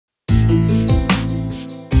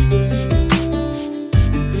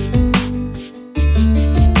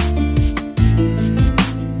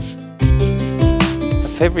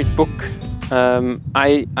favorite book.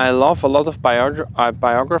 I love a lot of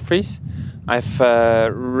biographies. I've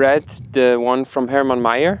read the one from Hermann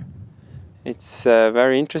Maier. It's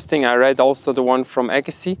very interesting. I read also the one from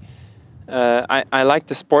Agassi. I like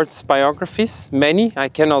the sports biographies, many. I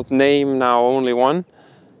cannot name now only one.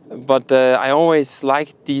 But I always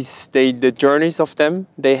liked the journeys of them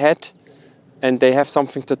they had. And they have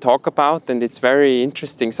something to talk about, and it's very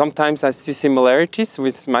interesting. Sometimes I see similarities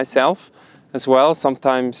with myself as well.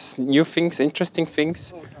 Sometimes new things, interesting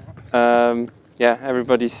things. Yeah,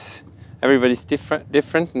 everybody's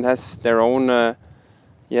different and has their own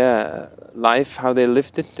life, how they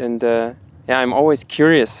lived it. And yeah, I'm always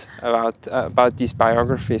curious about these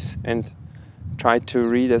biographies and try to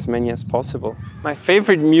read as many as possible. My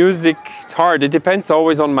favorite music, it's hard. It depends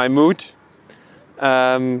always on my mood.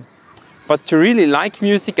 But to really like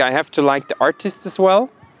music, I have to like the artist as well.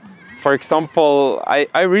 For example,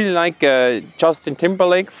 I really like Justin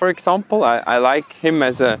Timberlake. For example, I like him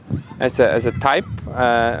as a type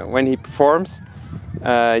when he performs.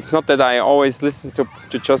 It's not that I always listen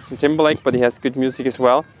to Justin Timberlake, but he has good music as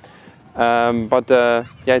well. Yeah,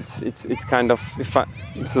 it's kind of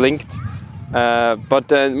it's linked.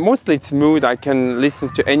 But mostly it's mood. I can listen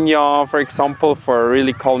to Enya, for example, for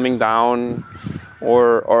really calming down.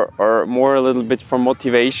 Or more a little bit for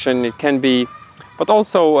motivation. It can be, but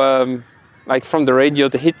also like from the radio,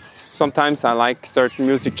 the hits. Sometimes I like certain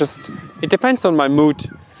music. Just it depends on my mood.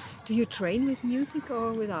 Do you train with music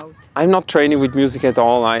or without? I'm not training with music at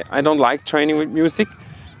all. I don't like training with music.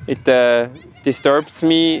 It disturbs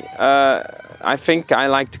me. I think I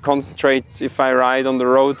like to concentrate if I ride on the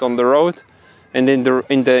road, and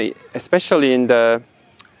especially in the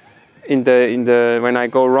when I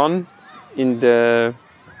go run. In the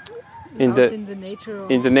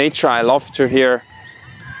nature, I love to hear.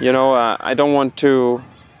 You know, I don't want to.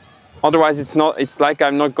 Otherwise, it's like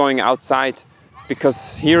I'm not going outside,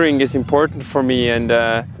 because hearing is important for me. And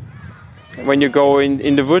when you go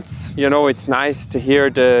in the woods, you know, it's nice to hear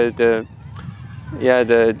the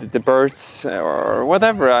birds or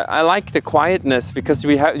whatever. I like the quietness because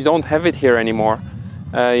we don't have it here anymore.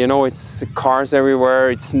 You know, it's cars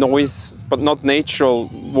everywhere, it's noise, but not natural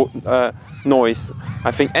noise.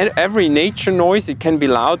 I think every nature noise, it can be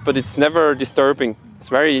loud, but it's never disturbing. It's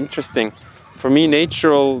very interesting. For me,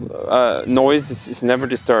 natural noise is never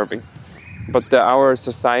disturbing. But our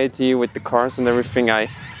society with the cars and everything, I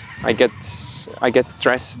get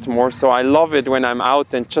stressed more. So I love it when I'm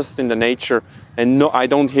out and just in the nature, and I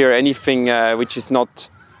don't hear anything which is not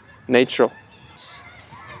natural.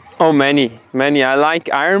 Oh, many. I like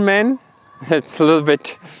Ironman. It's a little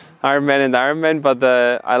bit Ironman, but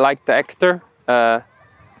I like the actor.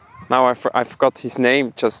 Now I forgot his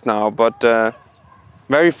name just now, but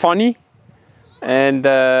very funny. And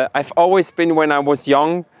I've always been, when I was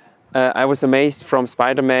young, I was amazed from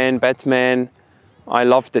Spider-Man, Batman. I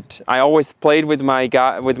loved it. I always played with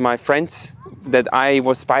my friends that I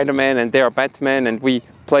was Spider-Man and they are Batman, and we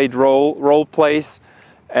played role plays.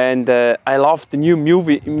 And I love the new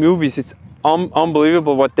movies. It's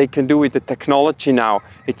unbelievable what they can do with the technology now.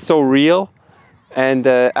 It's so real, and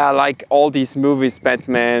I like all these movies.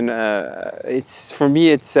 Batman. For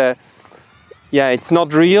me, it's it's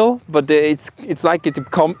not real, but it's like it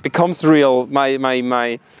becomes real. My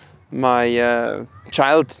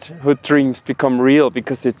childhood dreams become real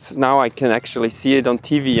because now I can actually see it on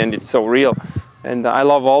TV, and it's so real. And I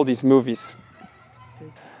love all these movies.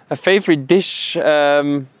 A favorite dish,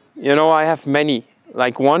 you know, I have many.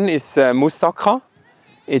 Like one is moussaka.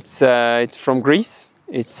 It's from Greece.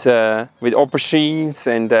 It's with aubergines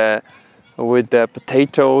and with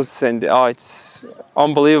potatoes, and it's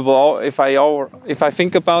unbelievable. If I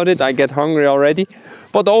think about it, I get hungry already.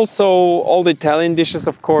 But also all the Italian dishes,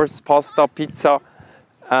 of course, pasta, pizza.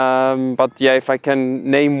 But yeah, if I can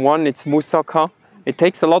name one, it's moussaka. It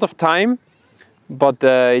takes a lot of time, but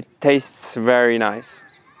it tastes very nice.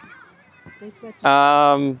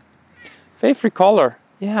 Favorite color?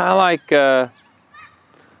 Yeah, I like,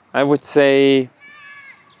 I would say,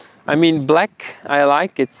 I mean, black I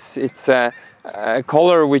like. It's a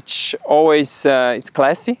color which always, it's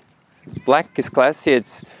classy. Black is classy.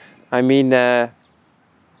 I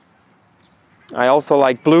also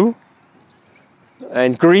like blue.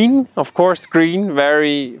 And green, of course, green,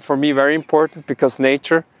 for me, very important, because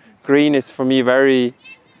nature. Green is for me very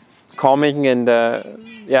calming, and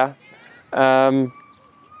yeah.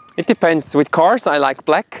 It depends. With cars, I like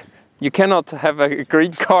black. You cannot have a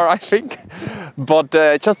green car, I think. But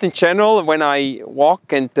just in general, when I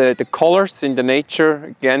walk, and the colors in the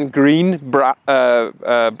nature, again, green,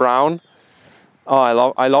 brown.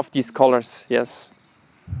 Oh, I love these colors, yes.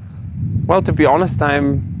 Well, to be honest,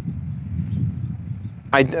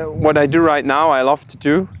 what I do right now, I love to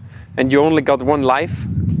do, and you only got one life,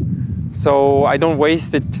 so I don't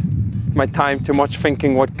waste my time too much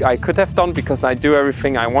thinking what I could have done, because I do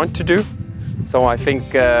everything I want to do. So I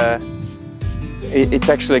think it's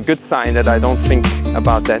actually a good sign that I don't think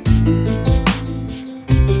about that.